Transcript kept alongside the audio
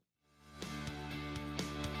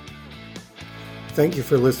Thank you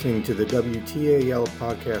for listening to the WTAL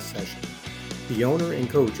podcast session. The owner and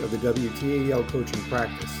coach of the WTAL coaching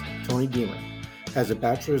practice, Tony Deemer, has a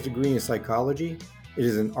bachelor's degree in psychology. It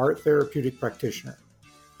is an art therapeutic practitioner.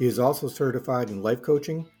 He is also certified in life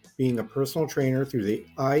coaching, being a personal trainer through the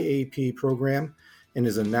IAP program, and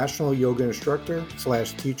is a national yoga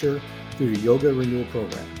instructor/teacher through the Yoga Renewal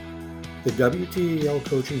program. The WTAL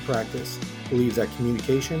coaching practice believes that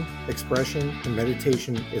communication, expression, and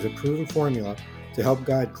meditation is a proven formula to help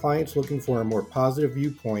guide clients looking for a more positive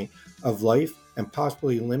viewpoint of life and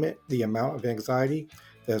possibly limit the amount of anxiety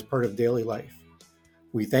that is part of daily life.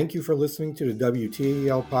 We thank you for listening to the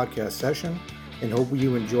WTAL podcast session and hope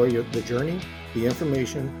you enjoy the journey, the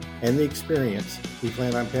information, and the experience we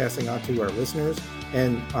plan on passing on to our listeners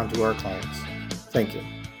and onto our clients. Thank you.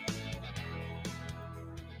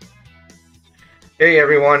 Hey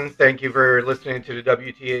everyone, thank you for listening to the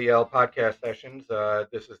WTAL podcast sessions.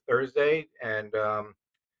 This is Thursday, and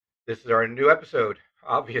this is our new episode,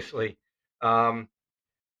 obviously. I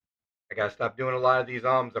got to stop doing a lot of these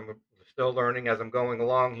ums. I'm still learning as I'm going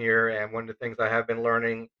along here, and one of the things I have been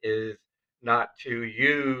learning is not to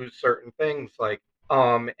use certain things like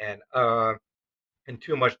and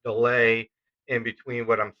too much delay in between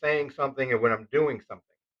when I'm saying something and when I'm doing something.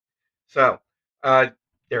 So,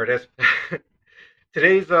 there it is.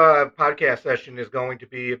 Today's podcast session is going to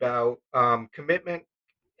be about commitment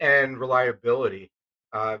and reliability.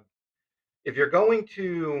 Uh, if you're going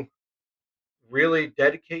to really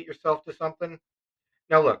dedicate yourself to something,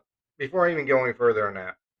 now look, before I even go any further on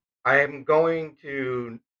that, I am going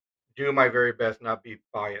to do my very best not be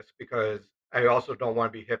biased because I also don't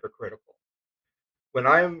want to be hypocritical. When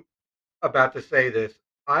I'm about to say this,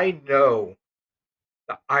 I know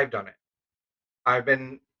that I've done it. I've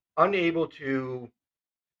been unable to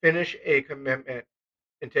finish a commitment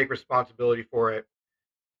and take responsibility for it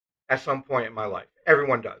at some point in my life.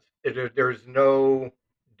 Everyone does. There's no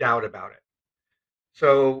doubt about it.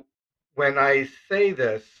 So when I say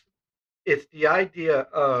this, it's the idea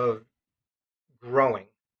of growing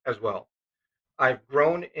as well. I've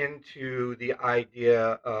grown into the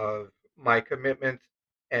idea of my commitments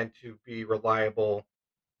and to be reliable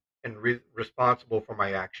and responsible for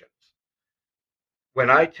my actions. When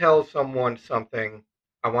I tell someone something,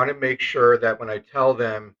 I want to make sure that when I tell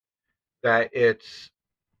them that it's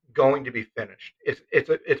going to be finished.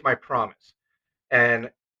 It's my promise.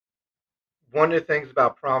 And one of the things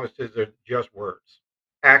about promises are just words.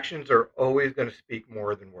 Actions are always going to speak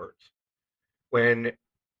more than words. When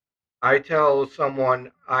I tell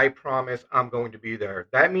someone I promise I'm going to be there,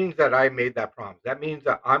 that means that I made that promise. That means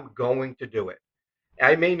that I'm going to do it.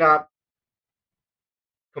 I may not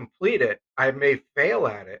complete it. I may fail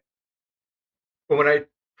at it. But when I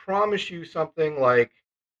promise you something like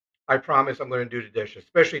I promise I'm going to do the dishes,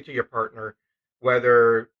 especially to your partner,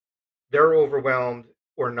 whether they're overwhelmed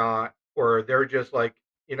or not, or they're just like,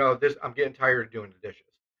 this, I'm getting tired of doing the dishes.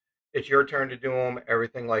 It's your turn to do them,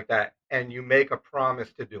 everything like that. And you make a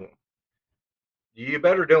promise to do them. You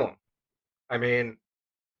better do them. I mean,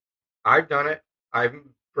 I've done it. I've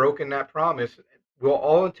broken that promise. Well,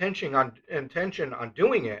 all intention on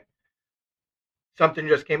doing it, something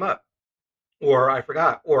just came up, or I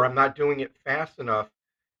forgot, or I'm not doing it fast enough.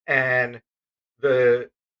 And the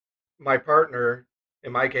my partner,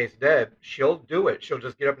 in my case, Deb, she'll do it. She'll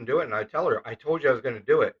just get up and do it. And I tell her, I told you I was going to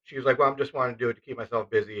do it. She was like, well, I'm just wanting to do it to keep myself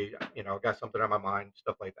busy. Got something on my mind,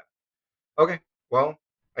 stuff like that. Okay, well,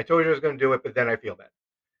 I told you I was going to do it, but then I feel bad.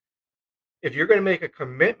 If you're going to make a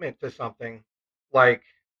commitment to something like,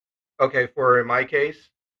 okay, for in my case,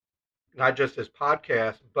 not just this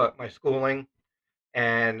podcast, but my schooling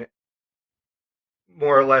and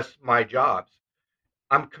more or less my jobs,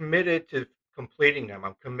 I'm committed to completing them.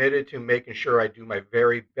 I'm committed to making sure I do my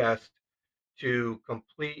very best to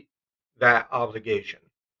complete that obligation.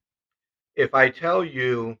 If I tell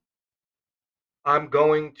you I'm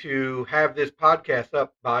going to have this podcast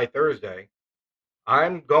up by Thursday,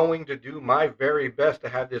 I'm going to do my very best to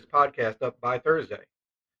have this podcast up by Thursday.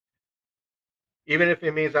 Even if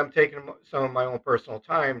it means I'm taking some of my own personal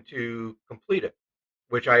time to complete it,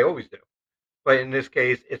 which I always do. But in this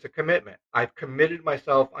case, it's a commitment. I've committed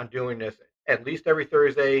myself on doing this at least every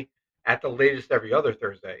Thursday, at the latest every other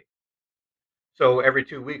Thursday. So every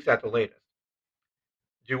 2 weeks at the latest.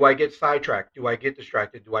 Do I get sidetracked? Do I get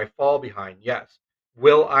distracted? Do I fall behind? Yes.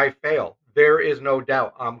 Will I fail? There is no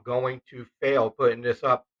doubt I'm going to fail putting this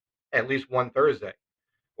up at least one Thursday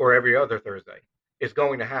or every other Thursday. It's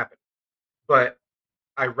going to happen. But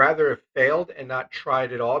I'd rather have failed and not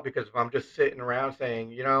tried at all, because if I'm just sitting around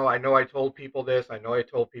saying, I know I told people this, I know I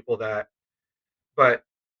told people that, but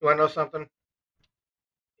you want to know something?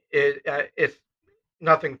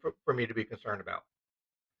 nothing for me to be concerned about.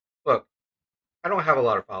 Look, I don't have a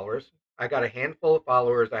lot of followers. I got a handful of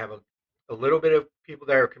followers. I have a little bit of people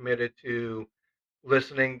that are committed to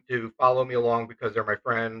listening to follow me along because they're my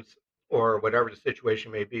friends or whatever the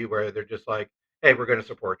situation may be, where they're just like, hey, we're going to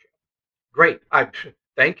support you. Great. I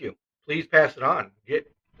thank you. Please pass it on.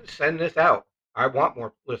 Send this out. I want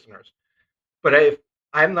more listeners. But if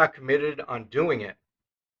I'm not committed on doing it,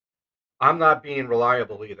 I'm not being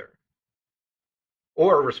reliable either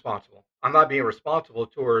or responsible. I'm not being responsible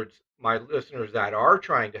towards my listeners that are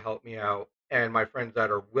trying to help me out and my friends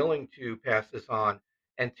that are willing to pass this on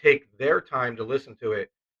and take their time to listen to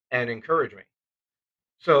it and encourage me.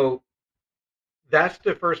 So that's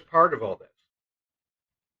the first part of all this.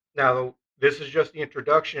 Now, this is just the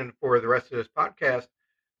introduction for the rest of this podcast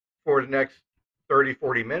for the next 30,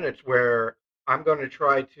 40 minutes, where I'm going to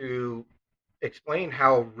try to explain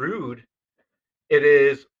how rude it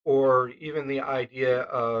is, or even the idea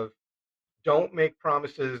of don't make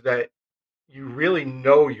promises that you really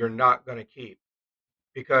know you're not going to keep.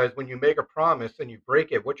 Because when you make a promise and you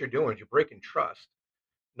break it, what you're doing is you're breaking trust.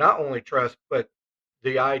 Not only trust, but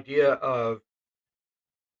the idea of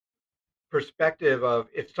perspective of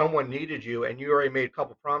if someone needed you and you already made a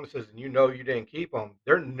couple promises and you know you didn't keep them,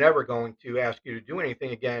 they're never going to ask you to do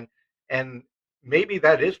anything again. And maybe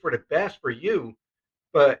that is for the best for you,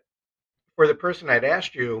 but for the person that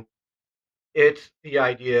asked you, it's the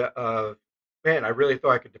idea of, man, I really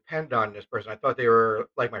thought I could depend on this person. I thought they were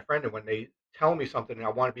like my friend, and when they tell me something, I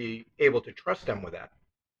want to be able to trust them with that.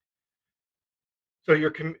 So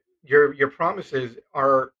your promises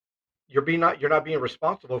are, you're not being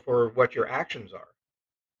responsible for what your actions are.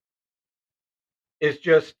 It's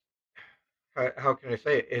just, how can I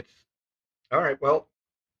say it? It's all right. Well,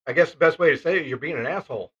 I guess the best way to say it, you're being an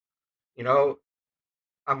asshole. You know,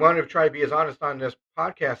 I'm going to try to be as honest on this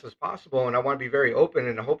podcast as possible, and I want to be very open.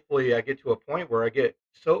 And hopefully, I get to a point where I get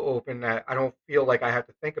so open that I don't feel like I have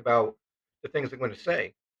to think about the things I'm going to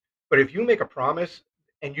say. But if you make a promise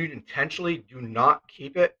and you intentionally do not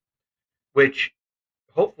keep it, which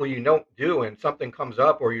hopefully you don't do, and something comes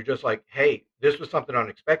up, or you're just like, hey, this was something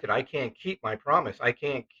unexpected. I can't keep my promise. I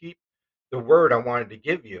can't keep the word I wanted to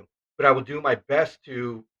give you, but I will do my best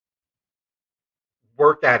to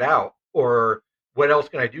work that out. Or what else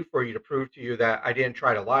can I do for you to prove to you that I didn't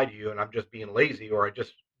try to lie to you and I'm just being lazy, or I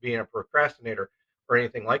just being a procrastinator or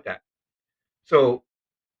anything like that. So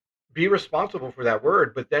be responsible for that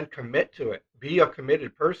word, but then commit to it. Be a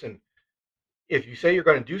committed person. If you say you're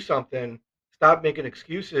going to do something, stop making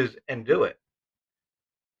excuses and do it.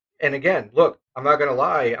 And again, look, I'm not going to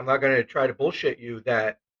lie. I'm not going to try to bullshit you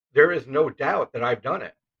that there is no doubt that I've done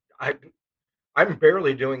it. I I'm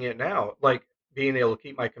barely doing it now, like being able to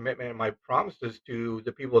keep my commitment and my promises to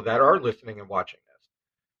the people that are listening and watching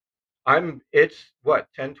this. It's what,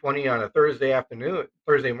 10:20 on a Thursday afternoon,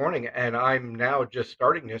 Thursday morning, and I'm now just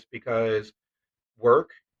starting this because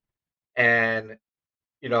work and,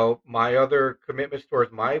 my other commitments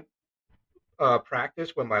towards my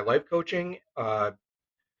practice with my life coaching,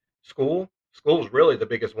 school is really the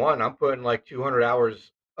biggest one. I'm putting like 200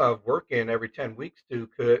 hours of work in every 10 weeks to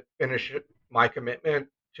finish my commitment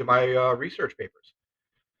to my research papers.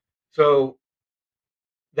 So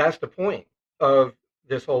that's the point of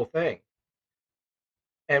this whole thing.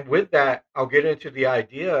 And with that, I'll get into the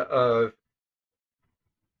idea of,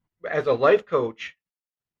 as a life coach,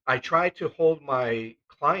 I try to hold my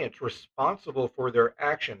clients responsible for their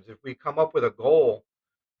actions. If we come up with a goal,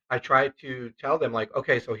 I try to tell them, like,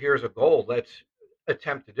 okay, so here's a goal. Let's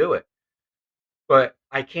attempt to do it. But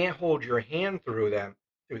I can't hold your hand through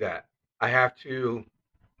that. I have to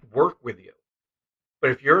work with you.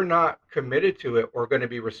 But if you're not committed to it or going to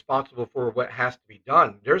be responsible for what has to be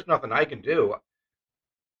done, there's nothing I can do.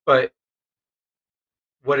 But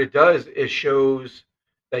what it does is shows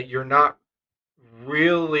that you're not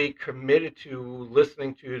really committed to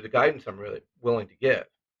listening to the guidance I'm really willing to give.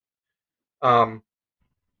 Um,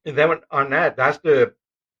 and then on that, that's the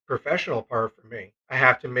professional part for me. I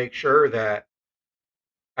have to make sure that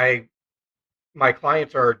I my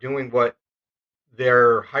clients are doing what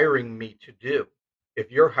they're hiring me to do.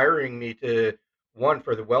 If you're hiring me to, one,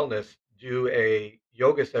 for the wellness, do a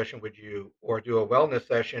yoga session with you, or do a wellness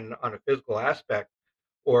session on a physical aspect,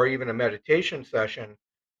 or even a meditation session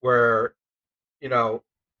where, you know,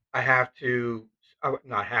 I have to,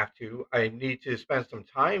 not have to, I need to spend some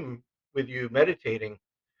time with you meditating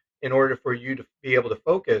in order for you to be able to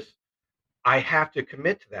focus. I have to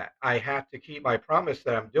commit to that. I have to keep my promise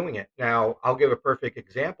that I'm doing it. Now, I'll give a perfect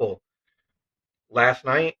example. Last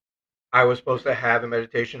night, I was supposed to have a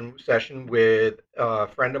meditation session with a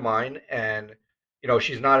friend of mine, and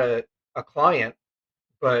she's not a client,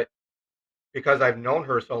 But because I've known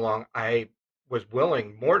her so long, I was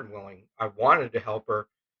willing, more than willing. I wanted to help her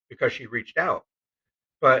because she reached out,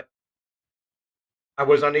 but I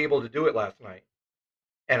was unable to do it last night.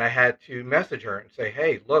 And I had to message her and say,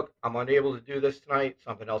 "Hey, look, I'm unable to do this tonight.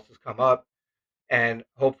 Something else has come up, and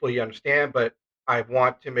hopefully you understand, but I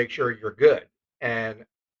want to make sure you're good." And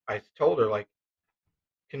I told her, like,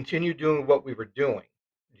 continue doing what we were doing.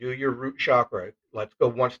 Do your root chakra. Let's go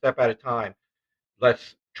one step at a time.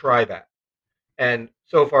 Let's try that. And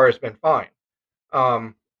so far, it's been fine.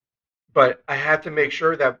 Um, but I had to make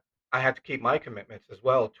sure that I had to keep my commitments as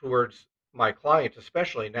well towards my clients,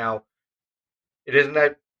 especially now. It isn't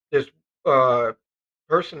that this uh,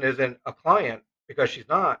 person isn't a client because she's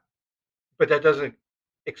not, but that doesn't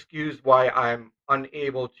excuse why I'm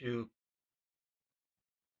unable to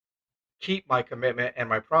keep my commitment and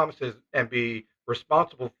my promises and be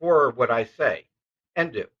responsible for what I say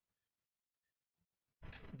and do.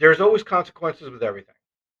 There's always consequences with everything.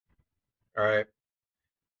 All right.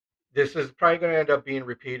 This is probably going to end up being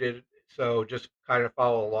repeated, so just kind of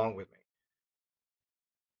follow along with me.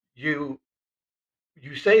 You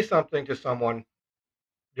you say something to someone,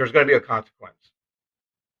 there's going to be a consequence.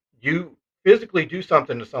 You physically do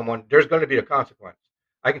something to someone, there's going to be a consequence.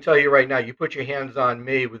 I can tell you right now, you put your hands on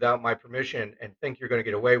me without my permission and think you're going to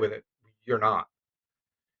get away with it, you're not.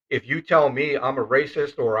 If you tell me I'm a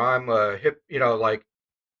racist or I'm a hip, like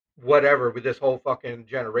whatever with this whole fucking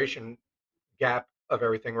generation gap of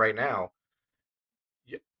everything right now,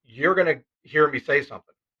 you're going to hear me say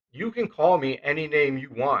something. You can call me any name you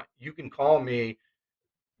want. You can call me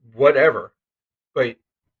whatever, but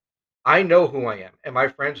I know who I am and my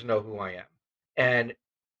friends know who I am. And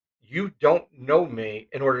you don't know me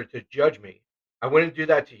in order to judge me. I wouldn't do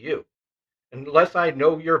that to you. Unless I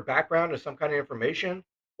know your background and some kind of information,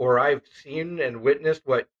 or I've seen and witnessed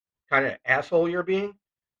what kind of asshole you're being,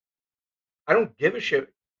 I don't give a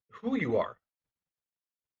shit who you are.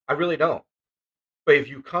 I really don't. But if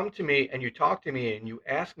you come to me and you talk to me and you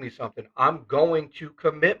ask me something, I'm going to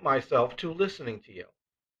commit myself to listening to you.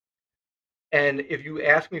 And if you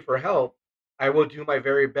ask me for help, I will do my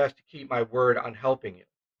very best to keep my word on helping you,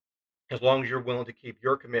 as long as you're willing to keep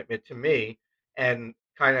your commitment to me and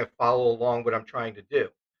kind of follow along what I'm trying to do.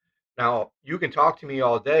 Now, you can talk to me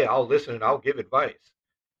all day. I'll listen and I'll give advice.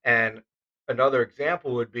 And another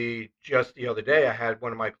example would be just the other day, I had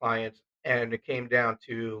one of my clients and it came down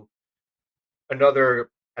to another,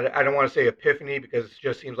 I don't want to say epiphany because it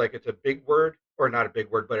just seems like it's a big word, or not a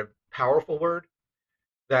big word, but a powerful word,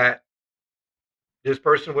 that this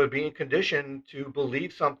person was being conditioned to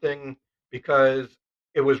believe something because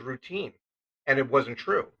it was routine and it wasn't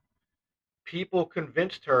true. People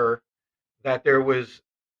convinced her that there was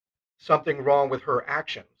something wrong with her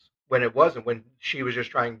actions when it wasn't, when she was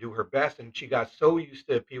just trying to do her best. And she got so used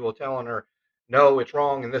to people telling her, no, it's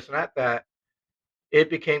wrong and this and that it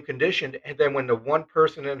became conditioned. And then when the one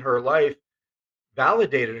person in her life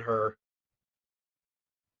validated her,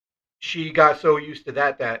 she got so used to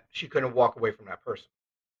that she couldn't walk away from that person.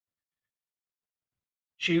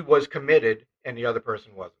 She was committed and the other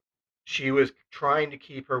person wasn't. She was trying to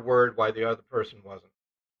keep her word while the other person wasn't.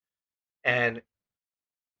 And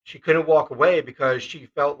she couldn't walk away because she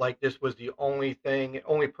felt like this was the only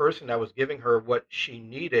person that was giving her what she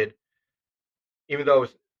needed, even though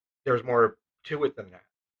there's more to it than that.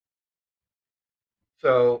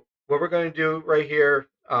 So what we're going to do right here,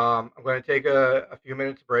 I'm going to take a few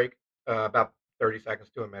minutes break, about 30 seconds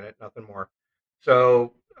to a minute, nothing more.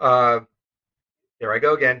 So there I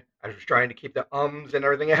go again. I was trying to keep the ums and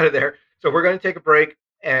everything out of there. So we're going to take a break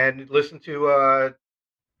and listen to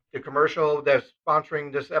the commercial that's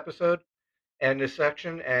sponsoring this episode and this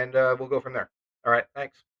section, and we'll go from there. All right,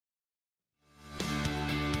 thanks.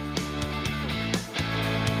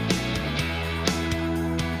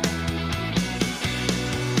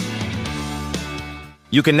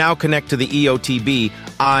 You can now connect to the EOTB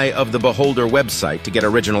Eye of the Beholder website to get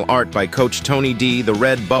original art by Coach Tony D, the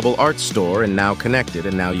Red Bubble Art Store, and Now Connected,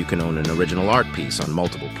 and now you can own an original art piece on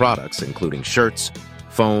multiple products, including shirts,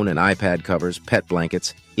 phone and iPad covers, pet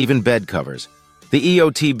blankets, even bed covers. The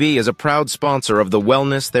EOTB is a proud sponsor of the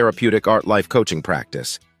Wellness Therapeutic Art Life Coaching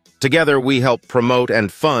practice. Together, we help promote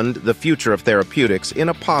and fund the future of therapeutics in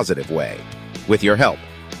a positive way. With your help,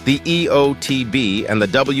 the EOTB and the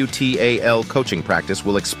WTAL coaching practice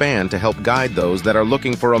will expand to help guide those that are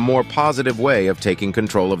looking for a more positive way of taking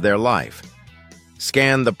control of their life.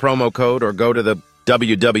 Scan the promo code or go to the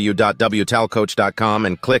www.wtalcoach.com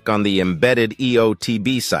and click on the embedded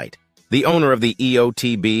EOTB site. The owner of the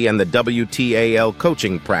EOTB and the WTAL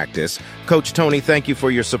coaching practice, Coach Tony, thank you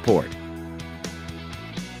for your support.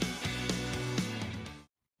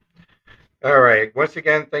 All right. Once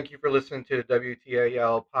again, thank you for listening to the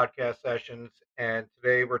WTAL podcast sessions. And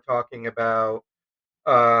today we're talking about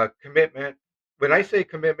commitment. When I say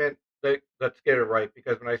commitment, let's get it right,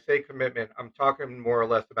 because when I say commitment, I'm talking more or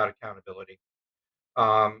less about accountability.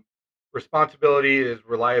 Um, Responsibility is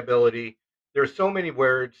reliability. There's so many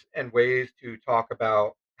words and ways to talk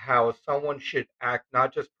about how someone should act,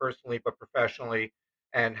 not just personally, but professionally,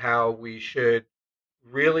 and how we should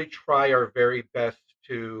really try our very best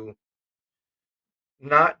to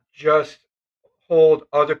not just hold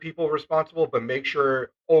other people responsible, but make sure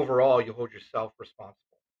overall you hold yourself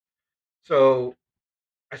responsible. So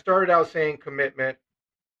I started out saying commitment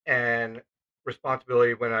and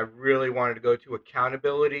responsibility when I really wanted to go to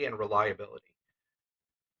accountability and reliability.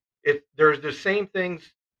 There's the same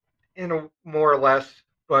things in a more or less,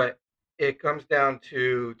 but it comes down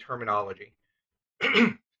to terminology. Excuse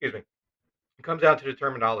me. It comes down to the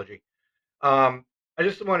terminology. Um, I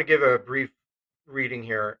just want to give a brief reading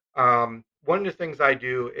here. One of the things I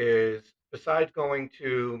do is, besides going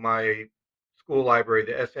to my school library,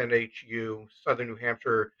 the SNHU, Southern New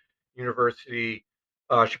Hampshire University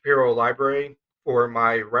Shapiro Library, for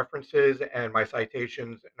my references and my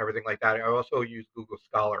citations and everything like that, I also use Google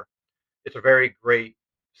Scholar. It's a very great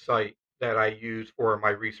site that I use for my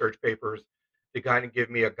research papers to kind of give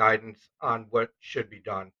me a guidance on what should be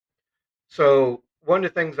done. So one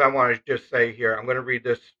of the things I want to just say here, I'm going to read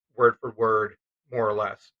this word for word, more or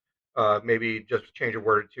less. Maybe just change a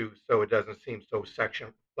word or two so it doesn't seem so section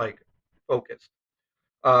like focused.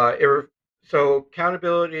 Uh, it re- so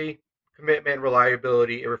accountability, commitment,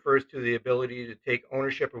 reliability. It refers to the ability to take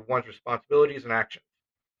ownership of one's responsibilities and actions,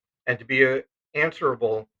 and to be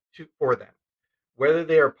answerable for them, whether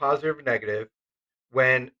they are positive or negative.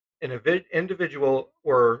 When an individual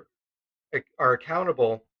or are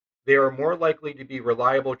accountable, they are more likely to be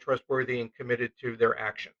reliable, trustworthy, and committed to their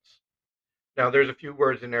actions. Now, there's a few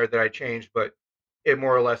words in there that I changed, but it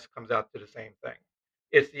more or less comes out to the same thing.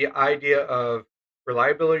 It's the idea of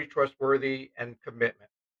reliability, trustworthy, and commitment.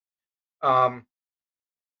 Um,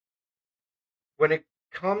 when it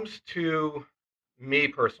comes to me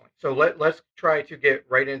personally, so let's try to get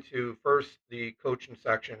right into first the coaching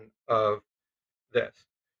section of this.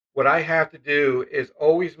 What I have to do is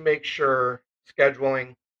always make sure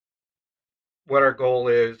scheduling, what our goal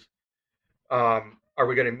is. Are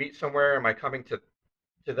we going to meet somewhere? Am I coming to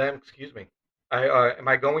them? Excuse me. Am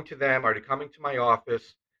I going to them? Are they coming to my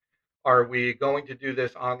office? Are we going to do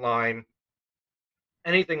this online?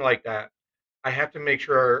 Anything like that. I have to make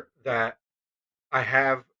sure that I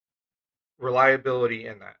have reliability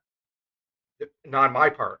in that. Not my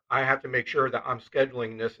part. I have to make sure that I'm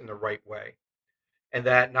scheduling this in the right way, and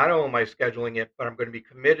that not only am I scheduling it, but I'm going to be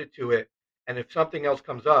committed to it. And if something else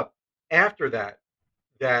comes up after that,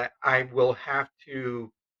 that I will have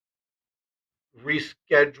to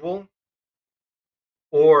reschedule,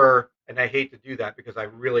 or, and I hate to do that because I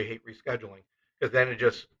really hate rescheduling, because then it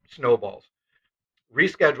just snowballs.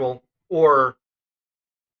 Reschedule, or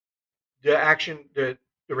the action, the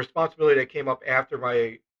responsibility that came up after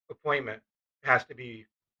my appointment has to be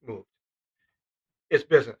moved. It's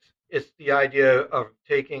business. It's the idea of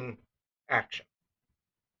taking action.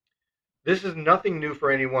 This is nothing new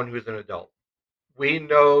for anyone who's an adult. We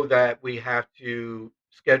know that we have to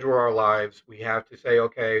schedule our lives. We have to say,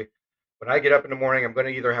 okay, when I get up in the morning, I'm going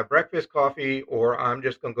to either have breakfast, coffee, or I'm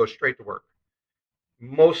just going to go straight to work.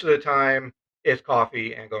 Most of the time, it's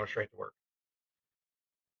coffee and going straight to work.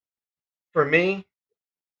 For me,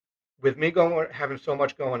 with me going having so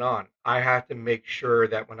much going on, I have to make sure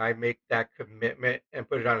that when I make that commitment and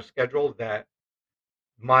put it on a schedule, that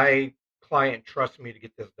my client trusts me to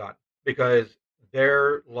get this done, because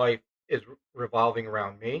their life is revolving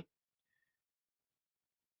around me,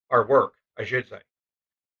 our work, I should say.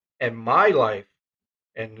 And my life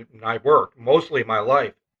and my work, mostly my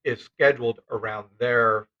life, is scheduled around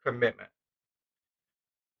their commitment.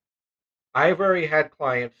 I've already had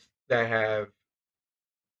clients that have,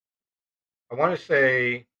 I want to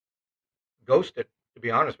say, ghosted, to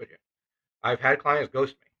be honest with you. I've had clients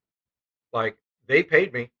ghost me. Like, they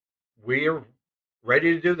paid me. We're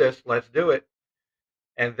ready to do this. Let's do it.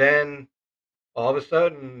 And then all of a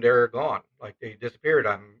sudden they're gone. Like, they disappeared.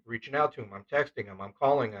 I'm reaching out to them. I'm texting them. I'm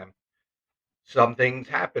calling them. Something's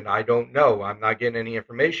happened. I don't know. I'm not getting any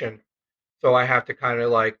information. So I have to kind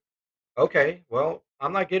of like, okay, well,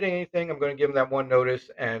 I'm not getting anything. I'm going to give them that one notice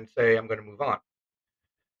and say I'm going to move on.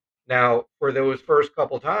 Now, for those first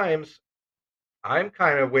couple times, I'm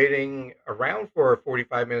kind of waiting around for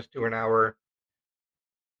 45 minutes to an hour,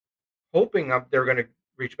 hoping they're going to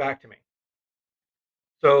reach back to me.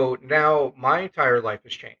 So now my entire life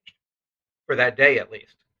has changed for that day, at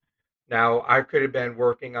least. Now, I could have been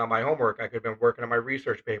working on my homework. I could have been working on my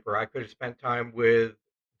research paper. I could have spent time with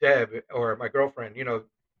Deb or my girlfriend.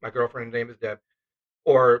 My girlfriend's name is Deb.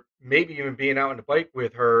 Or maybe even being out on the bike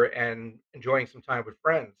with her and enjoying some time with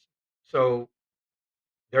friends. So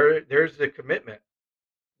there's the commitment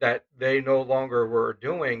that they no longer were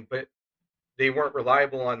doing, but they weren't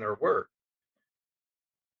reliable on their word.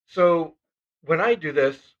 So when I do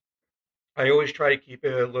this, I always try to keep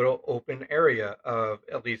it a little open area of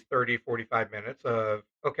at least 30, 45 minutes of,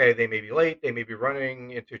 okay, they may be late, they may be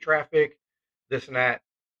running into traffic, this and that.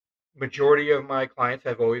 Majority of my clients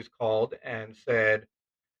have always called and said,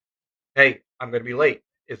 hey, I'm going to be late.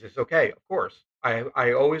 Is this okay? Of course.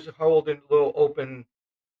 I always hold a little open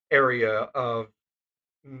area of,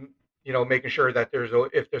 mm, making sure that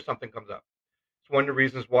if there's something comes up. It's one of the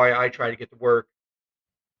reasons why I try to get to work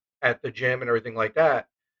at the gym and everything like that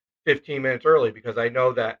 15 minutes early, because I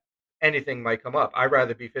know that anything might come up. I'd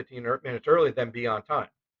rather be 15 minutes early than be on time.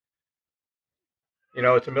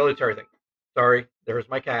 It's a military thing. Sorry, there's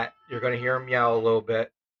my cat. You're going to hear him meow a little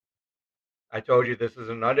bit. I told you this is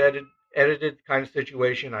an edited kind of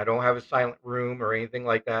situation. I don't have a silent room or anything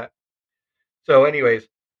like that. So, anyways,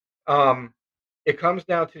 um, it comes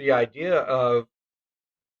down to the idea of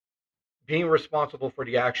being responsible for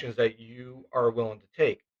the actions that you are willing to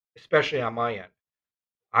take, especially on my end.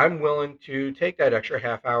 I'm willing to take that extra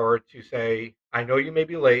half hour to say, I know you may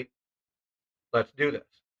be late. Let's do this.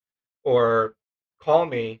 Or call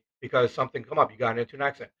me because something come up. You got into an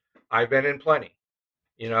accident. I've been in plenty,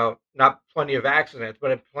 not plenty of accidents,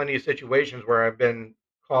 but in plenty of situations where I've been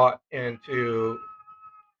caught into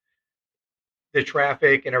the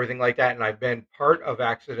traffic and everything like that. And I've been part of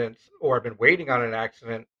accidents or I've been waiting on an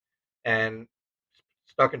accident and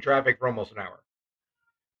stuck in traffic for almost an hour.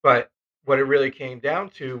 But what it really came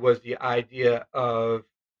down to was the idea of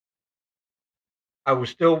I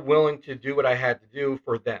was still willing to do what I had to do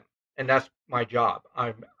for them. And that's my job.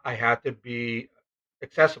 I had to be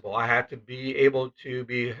accessible. I had to be able to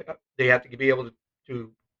be they had to be able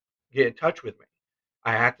to get in touch with me.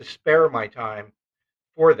 I had to spare my time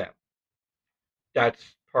for them.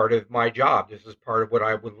 That's part of my job. This is part of what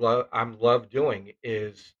I'm love doing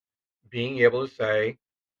is being able to say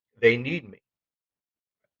they need me.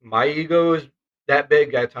 My ego is that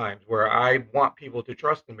big at times where I want people to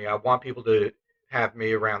trust in me. I want people to have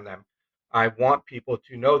me around them. I want people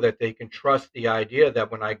to know that they can trust the idea that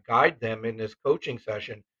when I guide them in this coaching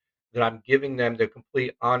session, that I'm giving them the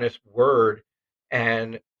complete honest word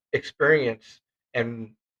and experience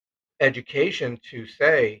and education to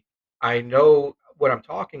say, I know what I'm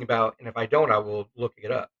talking about, and if I don't, I will look it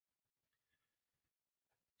up.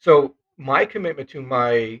 So my commitment to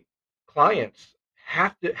my clients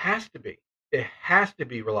has to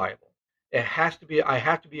be reliable. It has to be I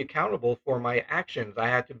have to be accountable for my actions. I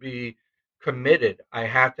have to be committed. I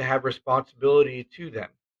have to have responsibility to them.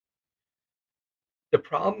 The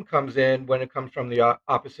problem comes in when it comes from the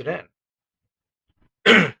opposite end.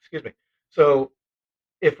 Excuse me. So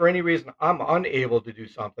if for any reason I'm unable to do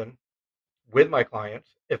something with my clients,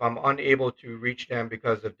 if I'm unable to reach them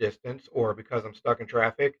because of distance or because I'm stuck in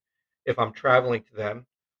traffic, if I'm traveling to them,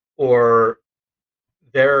 or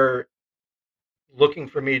they're looking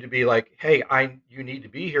for me to be like, "Hey, I you need to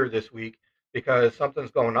be here this week because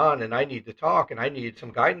something's going on and I need to talk and I need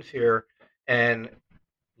some guidance here." And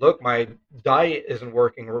look, my diet isn't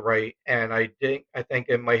working right and I think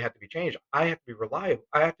it might have to be changed. I have to be reliable.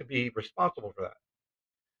 I have to be responsible for that.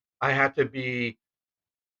 I have to be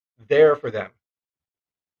there for them.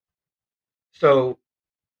 So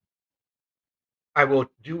I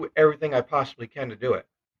will do everything I possibly can to do it.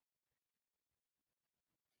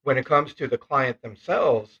 When it comes to the client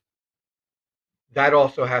themselves, that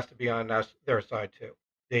also has to be on their side too.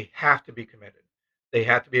 They have to be committed. They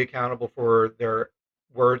have to be accountable for their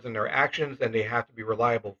words and their actions, and they have to be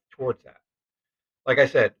reliable towards that. Like I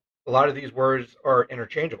said, a lot of these words are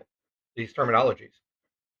interchangeable. These terminologies.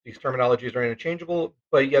 These terminologies are interchangeable,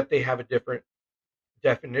 but yet they have a different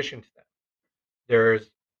definition to them. There's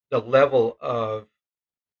the level of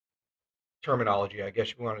terminology, I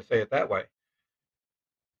guess you want to say it that way.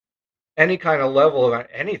 Any kind of level of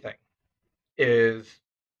anything is,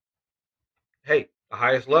 hey, the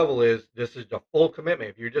highest level is this is the full commitment.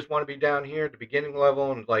 If you just want to be down here at the beginning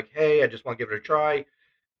level and like, hey, I just want to give it a try,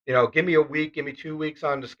 give me a week, give me 2 weeks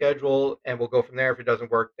on the schedule, and we'll go from there. If it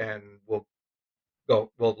doesn't work, then we'll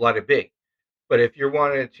let it be. But if you're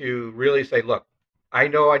wanting to really say, look, I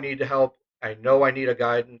know I need to help. I know I need a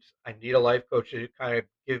guidance. I need a life coach to kind of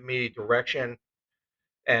give me direction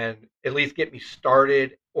and at least get me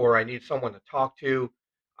started, or I need someone to talk to.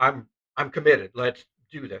 I'm I'm committed. Let's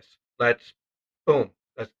do this. Let's boom.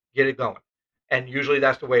 get it going. And usually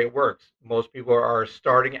that's the way it works. Most people are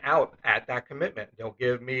starting out at that commitment. They'll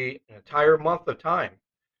give me an entire month of time.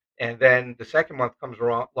 And then the second month comes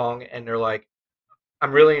along and they're like,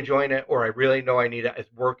 I'm really enjoying it, or I really know I need it.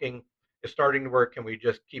 It's working. It's starting to work. Can we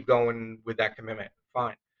just keep going with that commitment?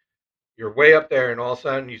 Fine. You're way up there, and all of a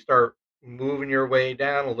sudden you start moving your way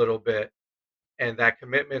down a little bit, and that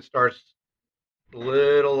commitment starts a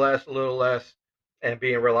little less, and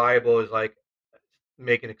being reliable is like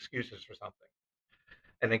making excuses for something.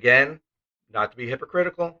 And again, not to be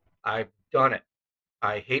hypocritical, I've done it.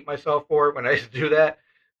 I hate myself for it when I do that,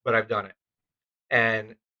 but I've done it.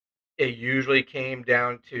 And it usually came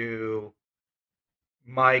down to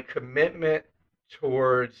my commitment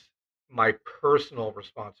towards my personal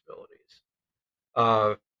responsibilities.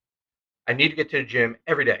 Uh, I need to get to the gym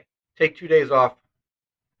every day. Take 2 days off,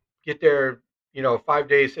 get there, 5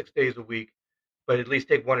 days, 6 days a week, but at least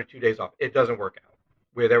take 1 or 2 days off. It doesn't work out.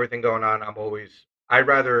 With everything going on, I'd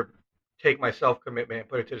rather take my self commitment and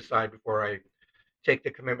put it to the side before I take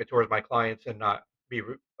the commitment towards my clients and not be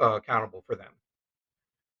accountable for them.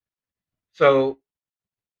 So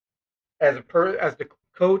as the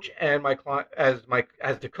coach and my client as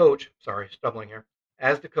the coach, sorry, stumbling here.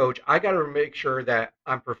 As the coach, I got to make sure that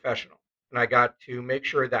I'm professional, and I got to make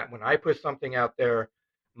sure that when I put something out there,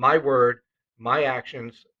 my word, my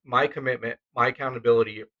actions, my commitment, my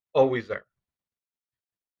accountability always there.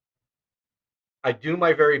 I do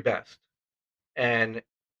my very best, and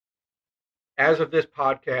as of this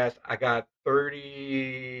podcast, I got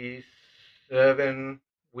 37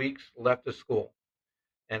 weeks left of school,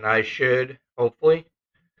 and I should hopefully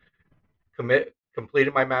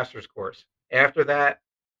completed my master's course. After that,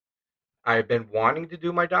 I've been wanting to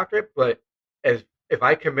do my doctorate, but as if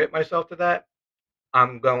I commit myself to that,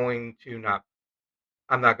 I'm going to not.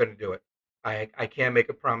 I'm not going to do it. I can't make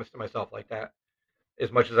a promise to myself like that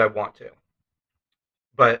as much as I want to.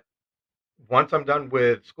 But once I'm done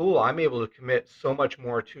with school, I'm able to commit so much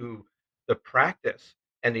more to the practice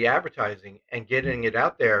and the advertising and getting it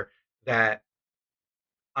out there that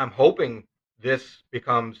I'm hoping this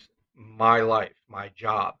becomes my life, my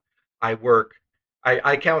job. I work,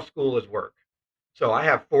 I count school as work. So I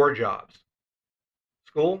have four jobs: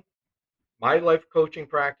 school, my life coaching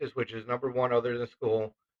practice, which is number one other than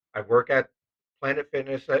school. I work at Planet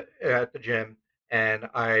Fitness at the gym, and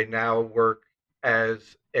I now work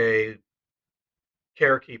as a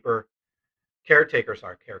carekeeper, caretaker. It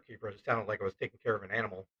sounded like I was taking care of an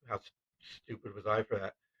animal. How stupid was I for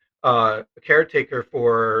that? A caretaker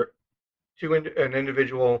for an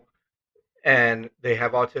individual, and they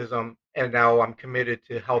have autism, and now I'm committed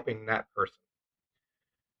to helping that person.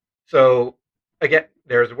 So again,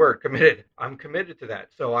 there's the word committed. I'm committed to that.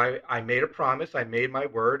 So I made a promise. I made my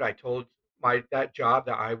word. I told that job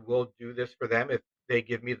that I will do this for them if they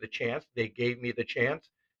give me the chance. They gave me the chance,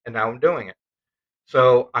 and now I'm doing it.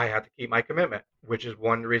 So I have to keep my commitment, which is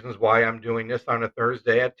one of the reasons why I'm doing this on a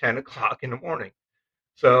Thursday at 10 o'clock in the morning.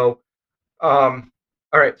 So, all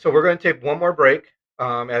right. So we're going to take one more break.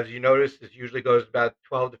 As you notice, this usually goes about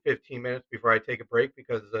 12 to 15 minutes before I take a break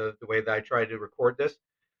because of the way that I try to record this.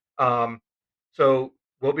 Um, so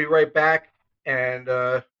we'll be right back and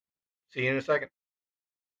see you in a second.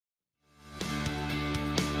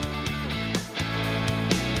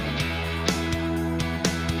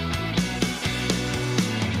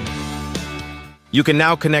 You can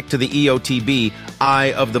now connect to the EOTB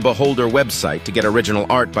Eye of the Beholder website to get original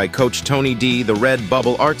art by Coach Tony D, the Red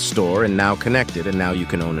Bubble Art Store, and now connected, and now you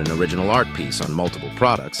can own an original art piece on multiple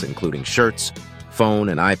products, including shirts, phone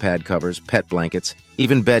and iPad covers, pet blankets,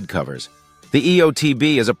 even bed covers. The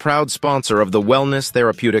EOTB is a proud sponsor of the Wellness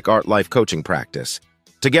Therapeutic Art Life Coaching practice.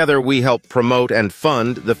 Together, we help promote and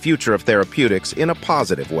fund the future of therapeutics in a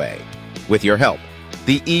positive way. With your help,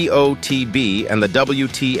 the EOTB and the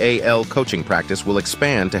WTAL coaching practice will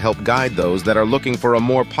expand to help guide those that are looking for a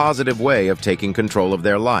more positive way of taking control of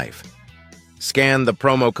their life. Scan the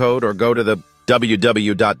promo code or go to the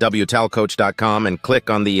www.wtalcoach.com and click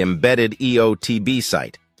on the embedded EOTB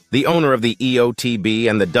site. The owner of the EOTB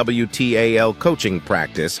and the WTAL coaching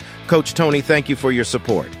practice, Coach Tony, thank you for your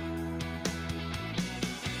support.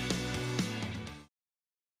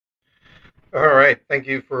 All right. Thank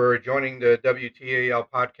you for joining the WTAL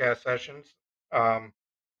podcast sessions. Um,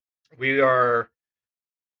 we are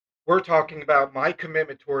we're talking about my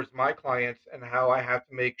commitment towards my clients and how I have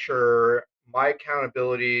to make sure my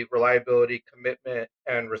accountability, reliability, commitment,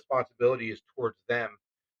 and responsibility is towards them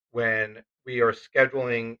when we are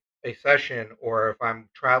scheduling a session or if I'm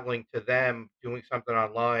traveling to them doing something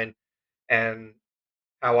online, and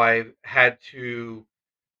how I had to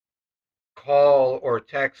call or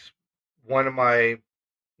text one of my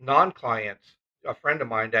non-clients, a friend of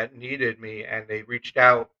mine that needed me, and they reached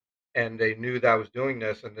out and they knew that I was doing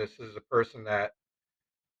this, and this is a person that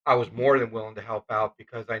I was more than willing to help out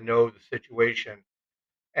because I know the situation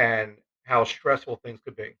and how stressful things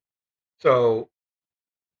could be. So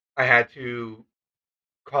I had to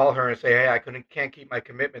call her and say, "Hey, I can't keep my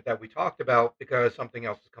commitment that we talked about because something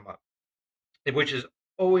else has come up," which is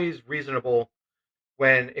always reasonable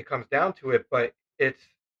when it comes down to it. But it's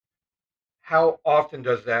how often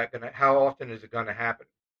is it gonna happen?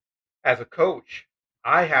 As a coach,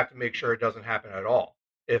 I have to make sure it doesn't happen at all,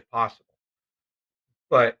 if possible.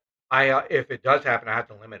 But if it does happen, I have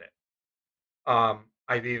to limit it.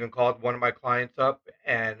 I've even called one of my clients up,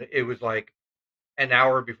 and it was like an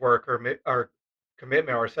hour before our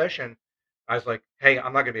commitment, our session. I was like, "Hey,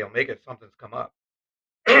 I'm not gonna be able to make it. Something's come up.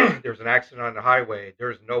 There's an accident on the highway.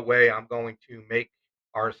 There's no way I'm going to make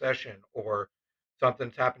our session, or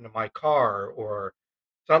something's happened to my car, or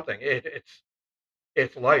something.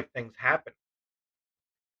 It's life. Things happen."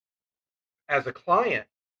 As a client,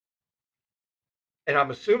 and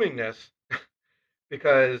I'm assuming this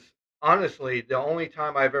because honestly, the only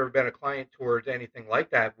time I've ever been a client towards anything like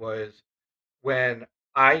that was when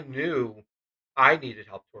I knew I needed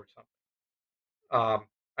help towards something.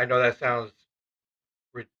 I know that sounds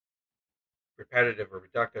re- repetitive or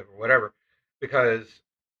reductive or whatever, because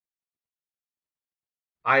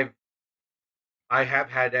I've I have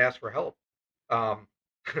had to ask for help. Um,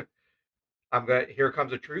 here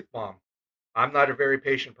comes a truth bomb. I'm not a very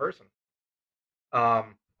patient person.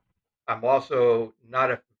 Um, I'm also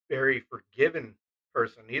not a very forgiving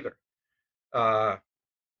person either. Uh,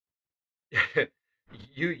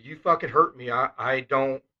 you fucking hurt me. I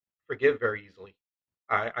don't forgive very easily.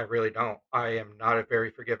 I really don't. I am not a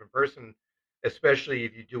very forgiving person, especially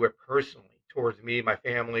if you do it personally towards me, my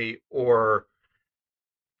family, or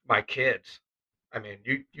my kids. I mean,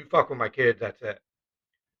 you fuck with my kids, that's it.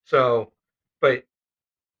 So, but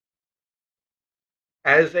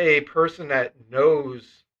as a person that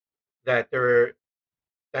knows that that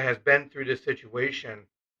has been through this situation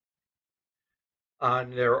on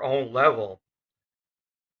their own level,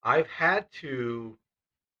 I've had to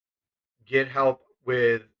get help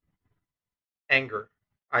with anger.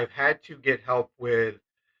 I've had to get help with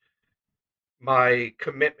my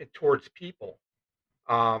commitment towards people,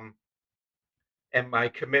 um, and my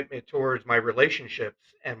commitment towards my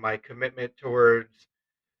relationships, and my commitment towards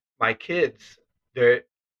my kids. That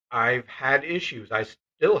I've had issues. I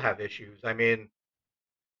still have issues. I mean,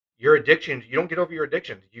 your addictions, you don't get over your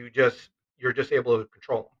addictions. You're just able to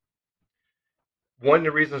control them. One of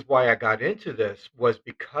the reasons why I got into this was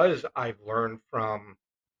because I've learned from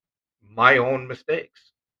my own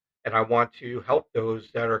mistakes, and I want to help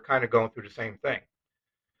those that are kind of going through the same thing.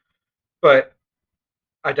 But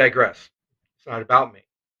I digress. It's not about me.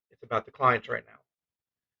 It's about the clients right now.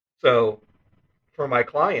 So for my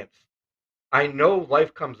clients, I know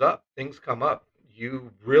life comes up, things come up.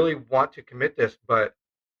 You really want to commit this, but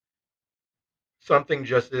something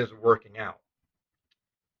just isn't working out.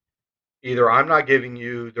 Either I'm not giving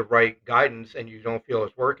you the right guidance and you don't feel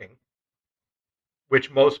it's working,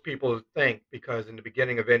 which most people think, because in the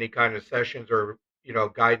beginning of any kind of sessions, or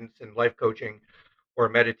guidance and life coaching or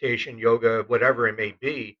meditation, yoga, whatever it may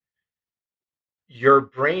be, your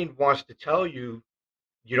brain wants to tell you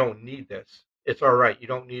you don't need this. It's all right. You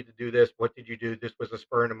don't need to do this. What did you do? This was a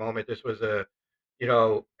spur in the moment. This was a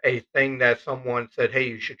thing that someone said, "Hey,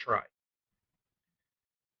 you should try."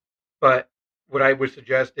 But what I would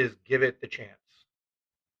suggest is give it the chance.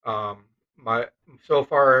 My So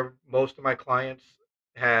far, most of my clients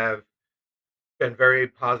have been very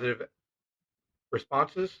positive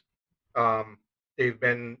responses. Um, they've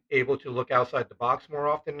been able to look outside the box more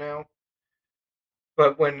often now.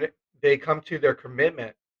 But when they come to their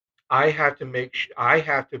commitment, I have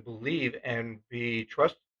to believe and be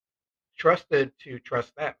trusted to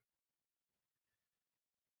trust them.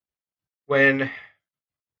 When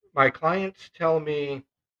my clients tell me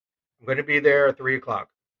I'm going to be there at 3 o'clock,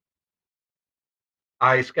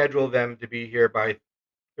 I schedule them to be here by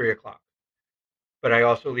 3 o'clock. But I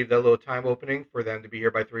also leave that little time opening for them to be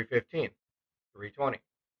here by 3:15, 3:20.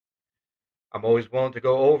 I'm always willing to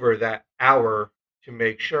go over that hour to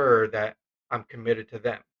make sure that I'm committed to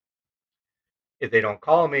them. If they don't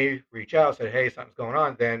call me, reach out, say, "Hey, something's going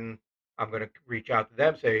on," then I'm going to reach out to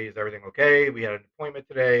them, say, "Is everything okay? We had an appointment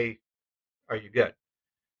today. Are you good?"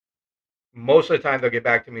 Most of the time, they'll get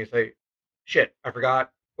back to me and say, "Shit, I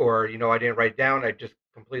forgot," or, "I didn't write it down. I just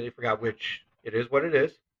completely forgot," which it is what it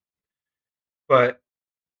is. But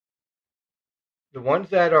the ones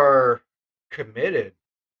that are committed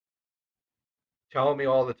tell me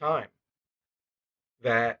all the time,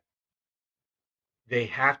 that they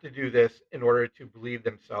have to do this in order to believe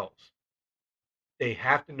themselves. They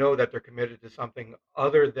have to know that they're committed to something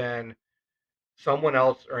other than someone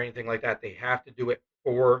else or anything like that. They have to do it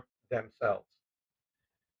for themselves,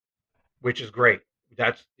 which is great.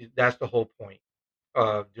 That's the whole point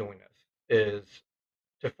of doing this, is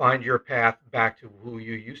to find your path back to who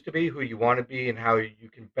you used to be, who you want to be, and how you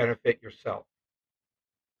can benefit yourself.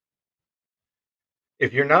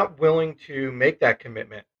 If you're not willing to make that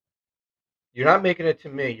commitment, you're not making it to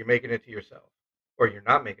me, you're making it to yourself. Or you're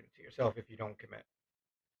not making it to yourself if you don't commit.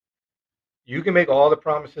 You can make all the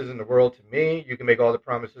promises in the world to me. You can make all the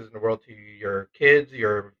promises in the world to your kids,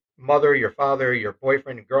 your mother, your father, your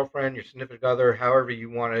boyfriend, your girlfriend, your significant other, however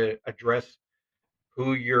you want to address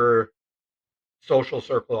who your social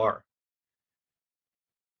circle are.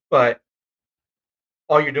 But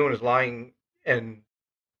all you're doing is lying and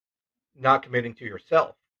not committing to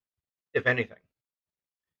yourself, if anything.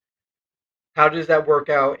 How does that work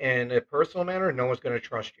out in a personal manner? No one's going to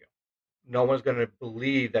trust you. No one's going to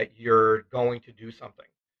believe that you're going to do something.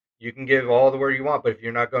 You can give all the word you want, but if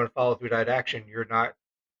you're not going to follow through that action, you're not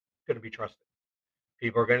going to be trusted.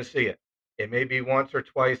 People are going to see it. It may be once or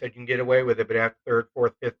twice that you can get away with it, but after third,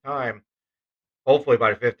 fourth, fifth time, hopefully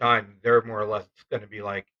by the fifth time, they're more or less going to be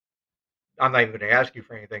like, I'm not even going to ask you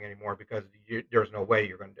for anything anymore because there's no way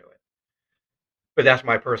you're going to do it. But that's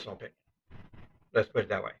my personal opinion. Let's put it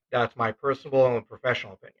that way. That's my personal and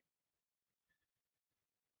professional opinion.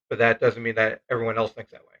 But that doesn't mean that everyone else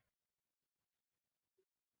thinks that way.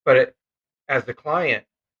 But as the client,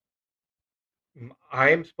 I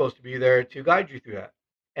am supposed to be there to guide you through that.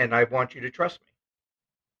 And I want you to trust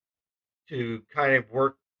me, to kind of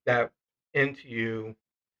work that into you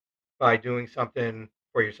by doing something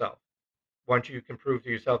for yourself. Once you can prove to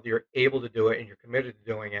yourself that you're able to do it and you're committed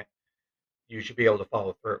to doing it, you should be able to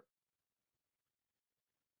follow through.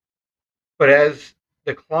 But as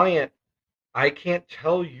the client, I can't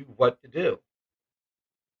tell you what to do.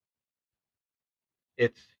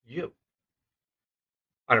 It's you.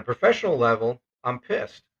 On a professional level, I'm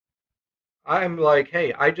pissed. I'm like,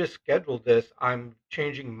 hey, I just scheduled this. I'm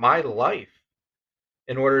changing my life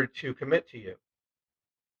in order to commit to you.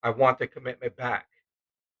 I want the commitment back.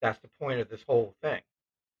 That's the point of this whole thing.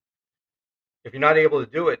 If you're not able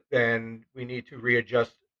to do it, then we need to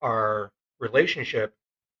readjust our relationship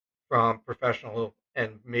from professional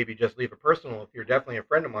and maybe just leave it personal if you're definitely a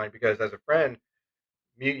friend of mine, because as a friend,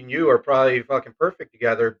 me and you are probably fucking perfect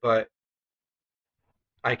together, but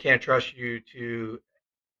I can't trust you to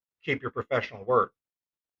keep your professional word,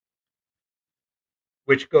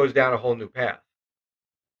 which goes down a whole new path.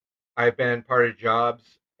 I've been part of jobs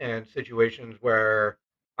and situations where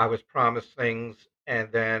I was promised things and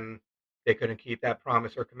then they couldn't keep that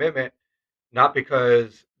promise or commitment, not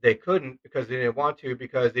because they couldn't, because they didn't want to,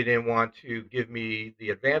 because they didn't want to give me the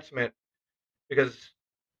advancement, because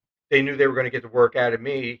they knew they were going to get the work out of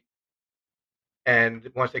me. And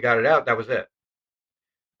once they got it out, that was it.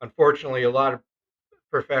 Unfortunately, a lot of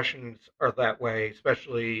professions are that way,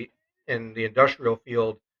 especially in the industrial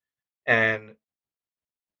field. And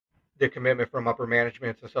the commitment from upper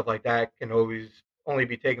managements and stuff like that can always only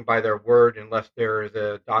be taken by their word unless there is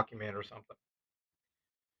a document or something.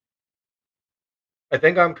 I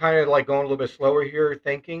think I'm kind of like going a little bit slower here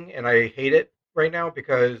thinking, and I hate it right now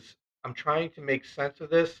because I'm trying to make sense of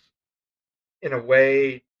this in a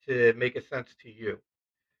way to make it sense to you.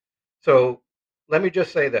 So let me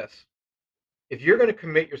just say this. If you're going to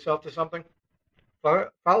commit yourself to something,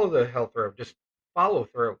 follow the hell through. Just follow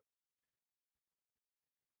through.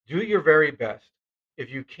 Do your very best. If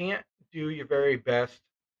you can't do your very best,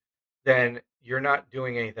 then you're not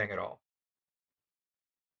doing anything at all.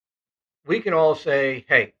 We can all say,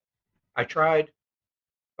 hey, I tried.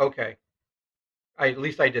 Okay. At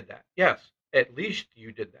least I did that. Yes, at least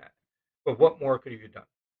you did that. But what more could you have done?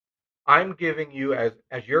 I'm giving you, as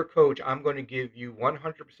your coach, I'm going to give you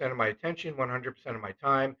 100% of my attention, 100% of my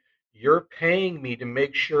time. You're paying me to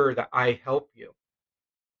make sure that I help you.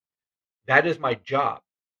 That is my job.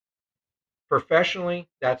 Professionally,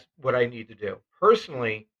 that's what I need to do.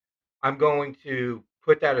 Personally, I'm going to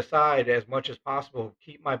put that aside as much as possible,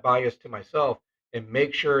 keep my bias to myself, and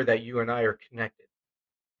make sure that you and I are connected.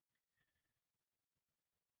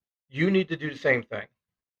 You need to do the same thing.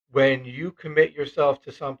 When you commit yourself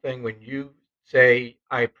to something, when you say,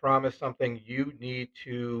 I promise something, you need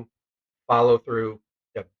to follow through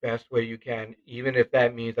the best way you can, even if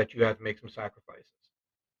that means that you have to make some sacrifices.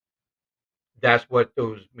 That's what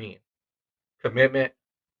those mean: commitment,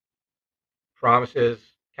 promises,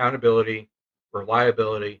 accountability,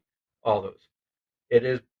 reliability, all those. It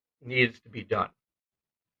is needs to be done.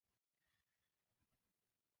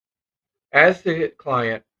 As the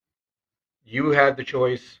client, you have the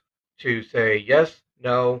choice to say, yes,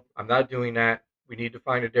 no, I'm not doing that. We need to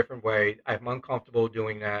find a different way. I'm uncomfortable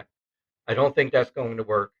doing that. I don't think that's going to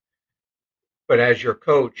work. But as your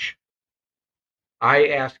coach, I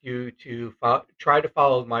ask you to try to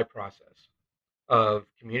follow my process of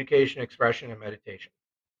communication, expression, and meditation.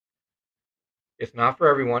 It's not for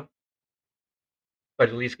everyone, but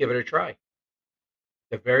at least give it a try.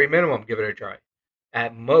 The very minimum, give it a try.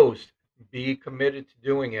 At most, be committed to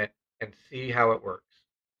doing it and see how it works.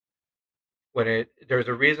 There's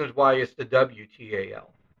a reason why it's the WTAL,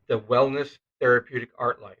 the Wellness Therapeutic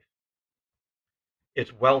Art Life.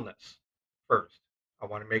 It's wellness first. I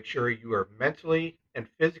want to make sure you are mentally and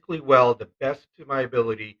physically well, the best to my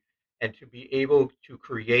ability, and to be able to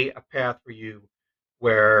create a path for you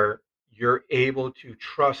where you're able to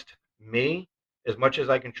trust me as much as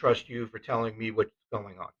I can trust you for telling me what's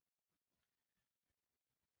going on.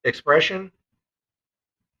 Expression,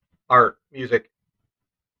 art, music,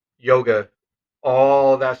 yoga,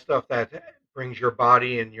 all that stuff that brings your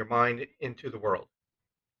body and your mind into the world.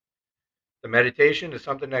 The meditation is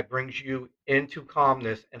something that brings you into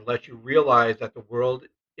calmness and lets you realize that the world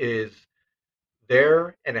is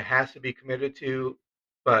there and it has to be committed to,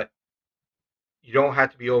 but you don't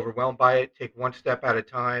have to be overwhelmed by it. Take one step at a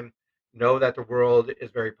time. Know that the world is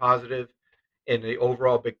very positive in the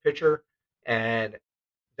overall big picture and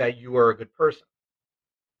that you are a good person.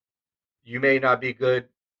 You may not be good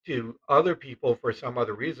to other people for some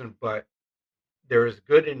other reason, but there is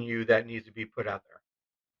good in you that needs to be put out there.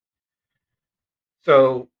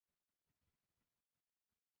 So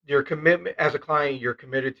your commitment as a client, you're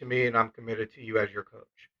committed to me and I'm committed to you as your coach.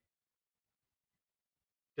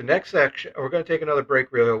 The next section, we're going to take another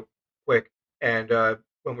break real quick. And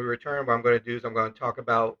when we return, what I'm going to do is I'm going to talk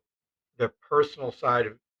about the personal side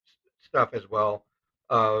of stuff as well.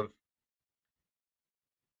 Of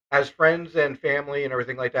as friends and family and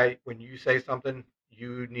everything like that, when you say something,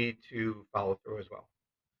 you need to follow through as well.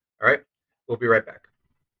 All right. We'll be right back.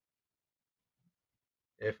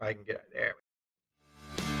 If I can get it there.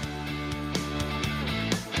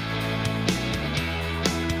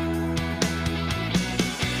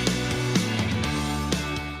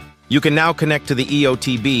 You can now connect to the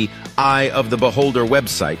EOTB Eye of the Beholder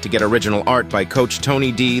website to get original art by Coach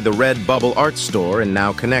Tony D, the Red Bubble Art Store, and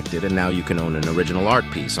now connected, and now you can own an original art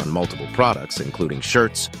piece on multiple products, including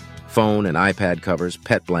shirts, phone and iPad covers,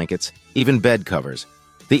 pet blankets, even bed covers.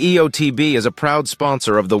 The EOTB is a proud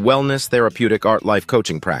sponsor of the Wellness Therapeutic Art Life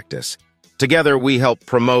Coaching practice. Together, we help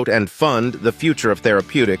promote and fund the future of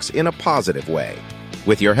therapeutics in a positive way.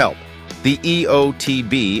 With your help, the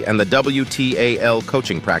EOTB and the WTAL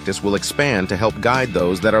coaching practice will expand to help guide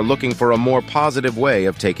those that are looking for a more positive way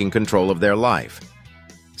of taking control of their life.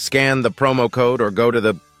 Scan the promo code or go to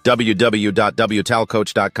the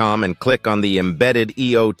www.wtalcoach.com and click on the embedded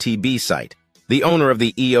EOTB site. The owner of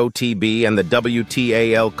the EOTB and the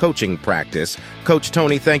WTAL coaching practice, Coach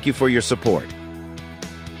Tony, thank you for your support.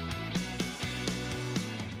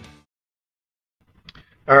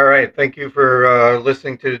 All right. Thank you for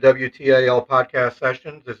listening to the WTAL podcast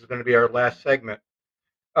sessions. This is going to be our last segment.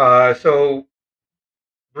 So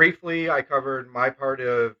briefly, I covered my part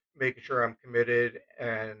of making sure I'm committed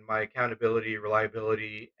and my accountability,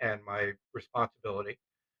 reliability, and my responsibility.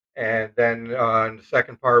 And then in the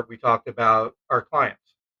second part, we talked about our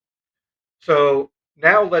clients. So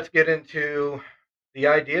now let's get into the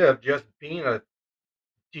idea of just being a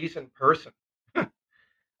decent person.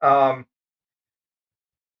 um,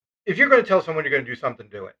 if you're going to tell someone you're going to do something,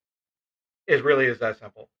 do it. It really is that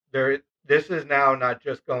simple. This is now not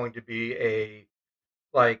just going to be a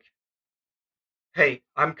like, hey,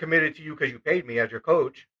 I'm committed to you because you paid me as your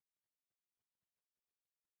coach.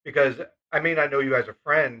 Because I may not know you as a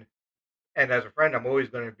friend, and as a friend, I'm always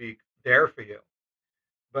going to be there for you.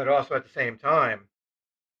 But also at the same time,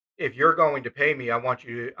 if you're going to pay me, I'm going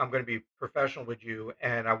to be professional with you,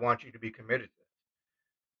 and I want you to be committed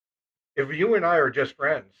to it. If you and I are just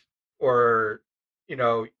friends, or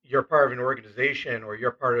you're part of an organization, or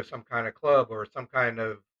you're part of some kind of club, or some kind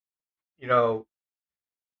of you know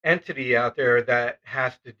entity out there that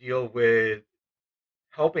has to deal with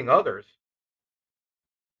helping others,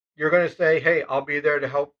 you're going to say, hey, I'll be there to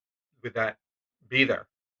help with that. Be there.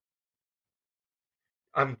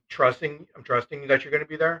 I'm trusting that you're going to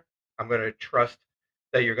be there. I'm going to trust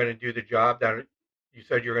that you're going to do the job that you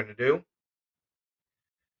said you're going to do.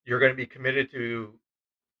 You're going to be committed to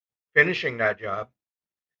finishing that job.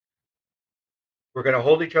 We're going to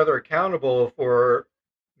hold each other accountable for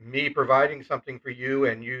me providing something for you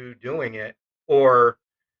and you doing it. Or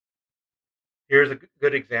here's a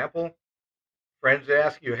good example. Friends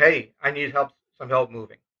ask you, hey, I need help, some help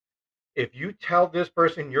moving. If you tell this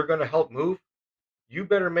person you're going to help move, you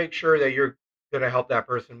better make sure that you're going to help that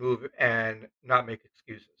person move and not make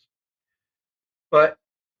excuses. But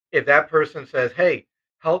if that person says, hey,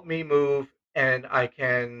 help me move and I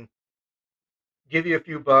can give you a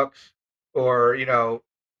few bucks or,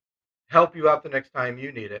 help you out the next time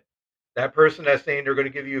you need it, that person that's saying they're going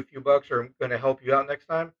to give you a few bucks or going to help you out next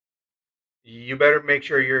time, you better make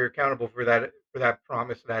sure you're accountable for that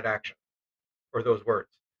promise, that action, or those words,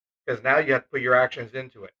 because now you have to put your actions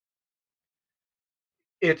into it.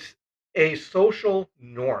 It's a social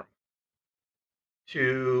norm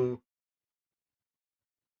to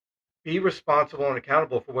be responsible and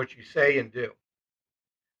accountable for what you say and do.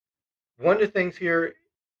 One of the things here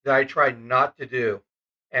that I try not to do,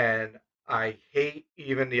 and I hate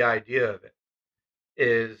even the idea of it,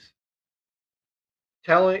 is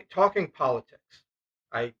talking politics.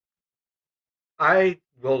 I I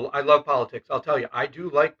love politics. I'll tell you, I do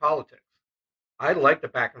like politics. I like the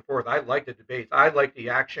back and forth. I like the debates. I like the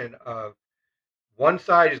action of one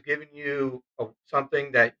side is giving you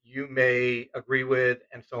something that you may agree with,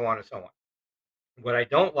 and so on and so on. What I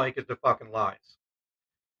don't like is the fucking lies.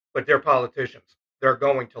 But they're politicians. They're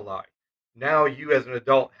going to lie. Now you as an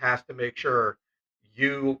adult has to make sure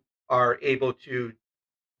you are able to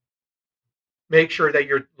make sure that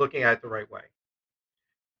you're looking at it the right way.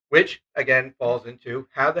 Which again falls into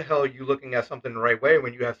how the hell are you looking at something the right way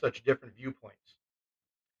when you have such different viewpoints?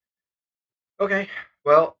 Okay,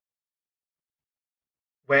 well,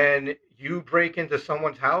 when you break into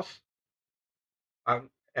someone's house,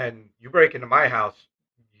 and you break into my house,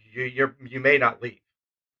 you may not leave.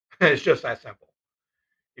 It's just that simple.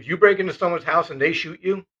 If you break into someone's house and they shoot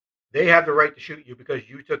you, they have the right to shoot you because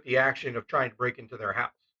you took the action of trying to break into their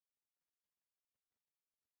house.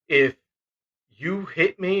 If you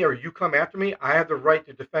hit me or you come after me, I have the right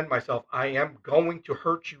to defend myself. I am going to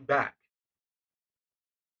hurt you back.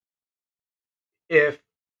 If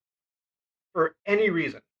for any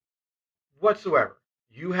reason whatsoever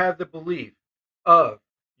you have the belief of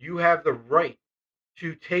you have the right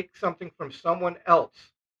to take something from someone else,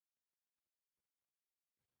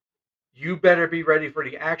 you better be ready for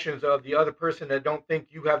the actions of the other person that don't think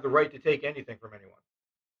you have the right to take anything from anyone.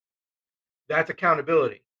 That's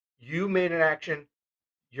accountability. You made an action,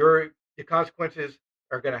 the consequences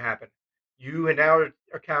are going to happen. You are now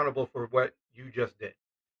accountable for what you just did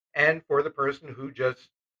and for the person who just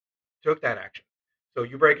took that action. So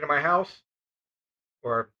you break into my house,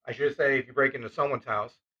 or I should say, if you break into someone's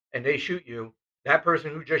house and they shoot you, that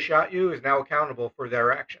person who just shot you is now accountable for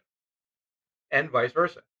their action, and vice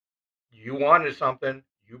versa. You wanted something,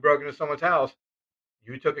 you broke into someone's house,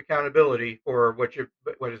 you took accountability for what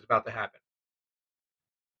is about to happen.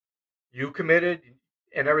 You committed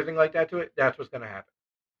and everything like that to it. That's what's going to happen.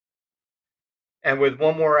 And with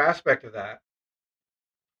one more aspect of that,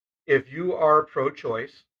 if you are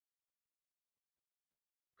pro-choice,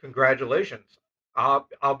 congratulations.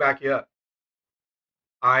 I'll back you up.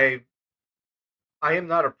 I I am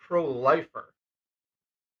not a pro-lifer.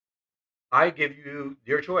 I give you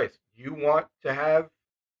your choice. You want to have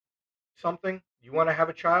something? You want to have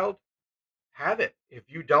a child? Have it. If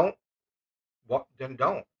you don't, what then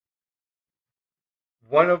don't.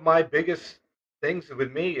 One of my biggest things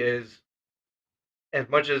with me is, as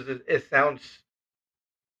much as it sounds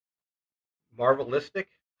marvelistic,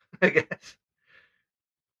 I guess,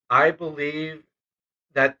 I believe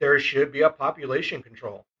that there should be a population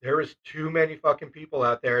control. There is too many fucking people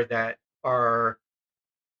out there that are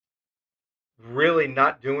really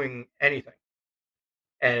not doing anything.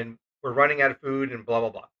 And we're running out of food and blah, blah,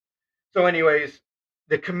 blah. So, anyways,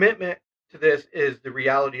 the commitment to this is the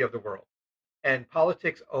reality of the world. And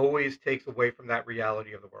politics always takes away from that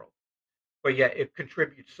reality of the world. But yet it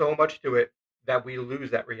contributes so much to it that we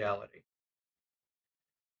lose that reality.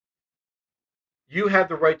 You have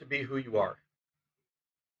the right to be who you are.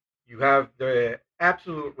 You have the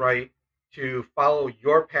absolute right to follow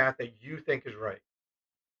your path that you think is right.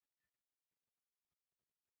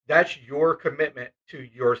 That's your commitment to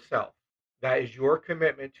yourself. That is your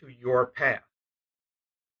commitment to your path.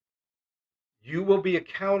 You will be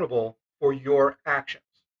accountable for your actions,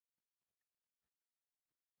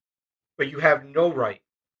 but you have no right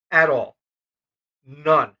at all,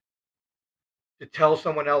 none, to tell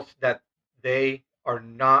someone else that they are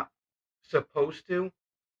not supposed to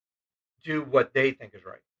do what they think is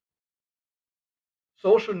right.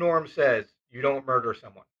 Social norm says you don't murder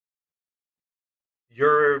someone.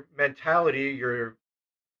 Your mentality, your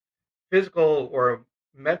physical or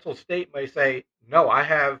mental state may say, no, I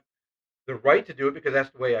have the right to do it because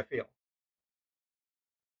that's the way I feel.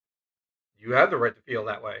 You have the right to feel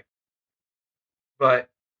that way, but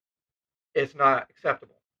it's not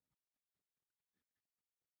acceptable.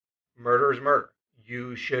 Murder is murder.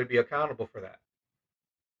 You should be accountable for that.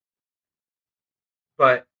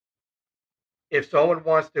 But if someone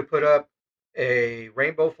wants to put up a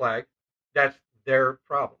rainbow flag, that's their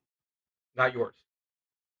problem, not yours.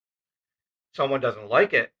 Someone doesn't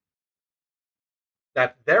like it,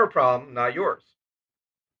 that's their problem, not yours.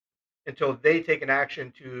 Until they take an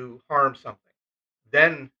action to harm something,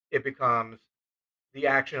 then it becomes the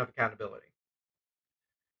action of accountability.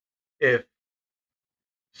 If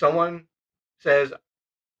someone says,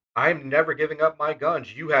 I'm never giving up my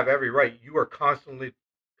guns, you have every right. You are constantly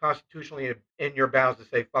constitutionally in your bounds to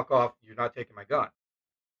say, fuck off, you're not taking my gun.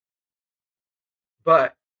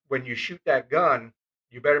 But when you shoot that gun,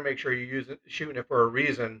 you better make sure you're shooting it for a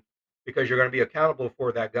reason, because you're going to be accountable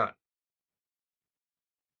for that gun.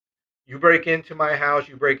 You break into my house,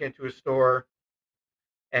 you break into a store,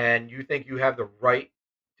 and you think you have the right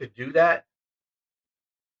to do that.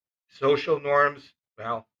 Social norms,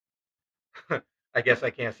 well, I guess I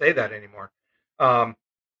can't say that anymore. Um,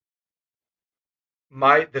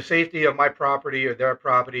 the safety of my property or their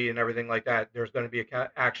property and everything like that, there's going to be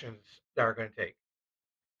actions that are going to take.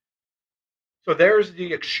 So there's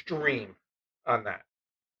the extreme on that.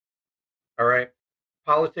 All right.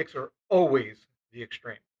 Politics are always the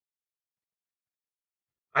extreme.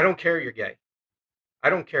 I don't care you're gay. I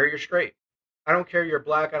don't care you're straight. I don't care you're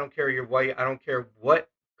black. I don't care you're white. I don't care what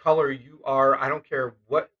color you are. I don't care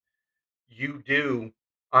what you do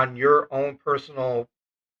on your own personal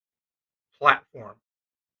platform.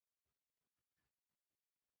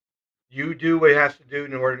 You do what it has to do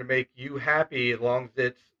in order to make you happy, as long as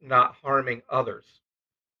it's not harming others.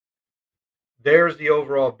 There's the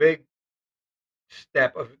overall big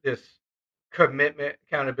step of this: commitment,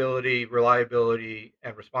 accountability, reliability,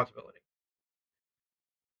 and responsibility.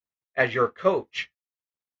 As your coach,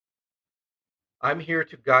 I'm here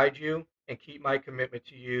to guide you and keep my commitment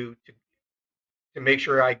to you to make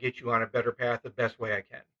sure I get you on a better path the best way I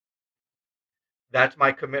can. That's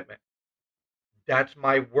my commitment. That's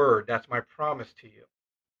my word. That's my promise to you.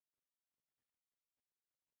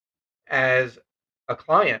 As a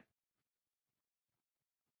client,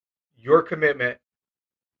 your commitment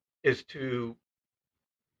is to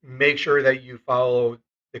make sure that you follow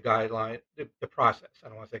the guideline, the process. I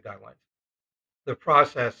don't want to say guidelines, the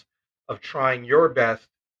process of trying your best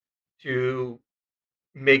to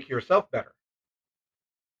make yourself better.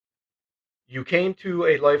 You came to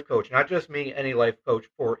a life coach, not just me, any life coach,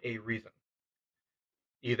 for a reason.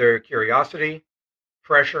 Either curiosity,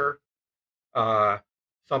 pressure, uh,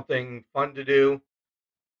 something fun to do,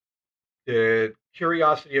 the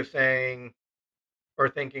curiosity of saying or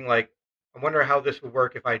thinking like, I wonder how this would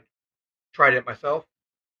work if I tried it myself.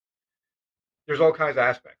 There's all kinds of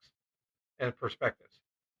aspects and perspectives.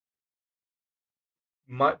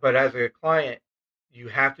 But as a client, you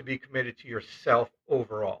have to be committed to yourself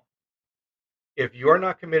overall. If you're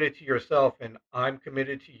not committed to yourself and I'm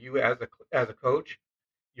committed to you as a coach,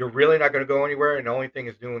 you're really not going to go anywhere. And the only thing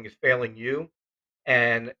it's doing is failing you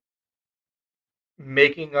and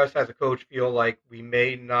making us as a coach feel like we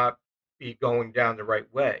may not be going down the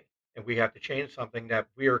right way and we have to change something that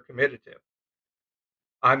we are committed to.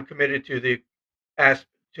 I'm committed to as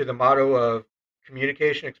to the motto of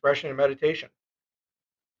communication, expression, and meditation,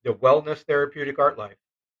 the wellness therapeutic art life.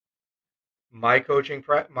 My coaching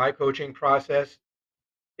process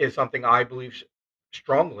is something I believe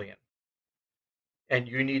strongly in, and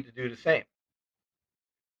you need to do the same.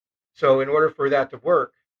 So in order for that to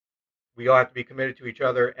work, we all have to be committed to each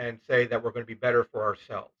other and say that we're going to be better for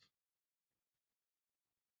ourselves.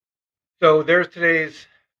 So there's today's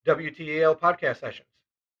WTAL podcast sessions.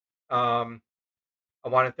 I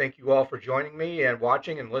want to thank you all for joining me and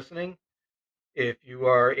watching and listening. If you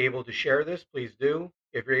are able to share this, please do.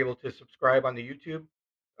 If you're able to subscribe on the YouTube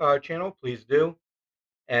channel, please do.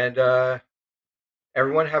 And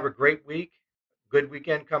everyone have a great week, good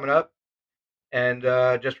weekend coming up. And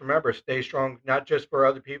just remember, stay strong, not just for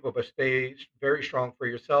other people, but stay very strong for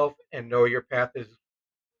yourself and know your path is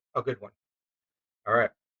a good one. All right.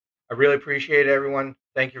 I really appreciate it, everyone.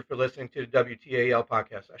 Thank you for listening to the WTAL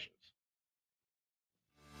podcast sessions.